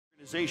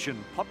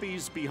organization,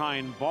 Puppies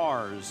Behind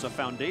Bars, a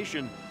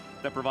foundation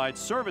that provides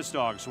service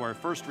dogs to our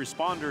first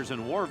responders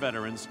and war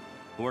veterans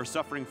who are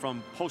suffering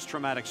from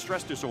post-traumatic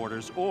stress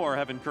disorders or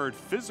have incurred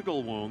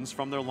physical wounds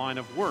from their line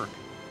of work.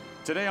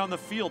 Today on the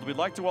field, we'd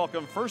like to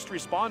welcome first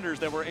responders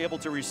that were able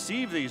to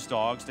receive these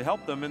dogs to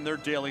help them in their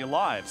daily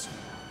lives.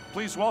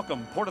 Please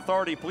welcome Port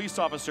Authority Police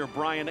Officer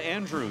Brian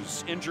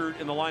Andrews, injured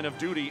in the line of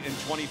duty in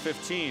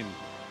 2015.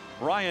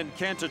 Ryan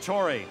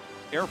Cantatore,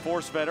 Air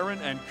Force veteran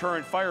and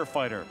current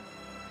firefighter.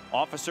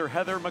 Officer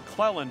Heather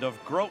McClelland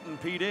of Groton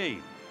PD.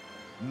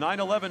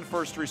 9/11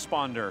 first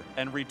responder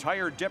and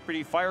retired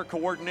Deputy Fire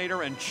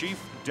Coordinator and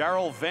Chief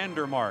Darryl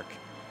Vandermark.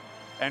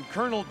 And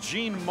Colonel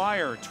Gene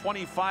Meyer,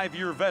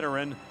 25-year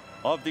veteran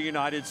of the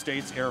United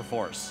States Air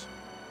Force.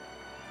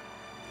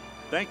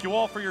 Thank you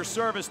all for your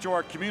service to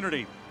our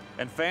community.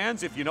 And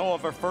fans, if you know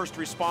of a first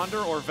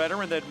responder or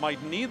veteran that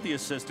might need the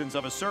assistance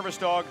of a service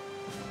dog,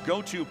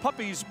 go to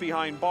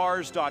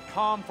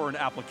puppiesbehindbars.com for an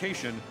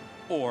application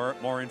or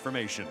more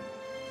information.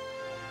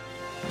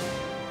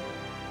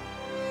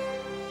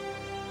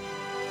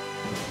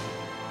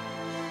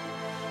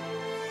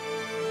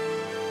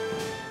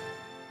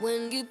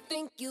 When you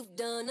think you've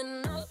done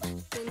enough,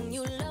 then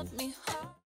you love me hard.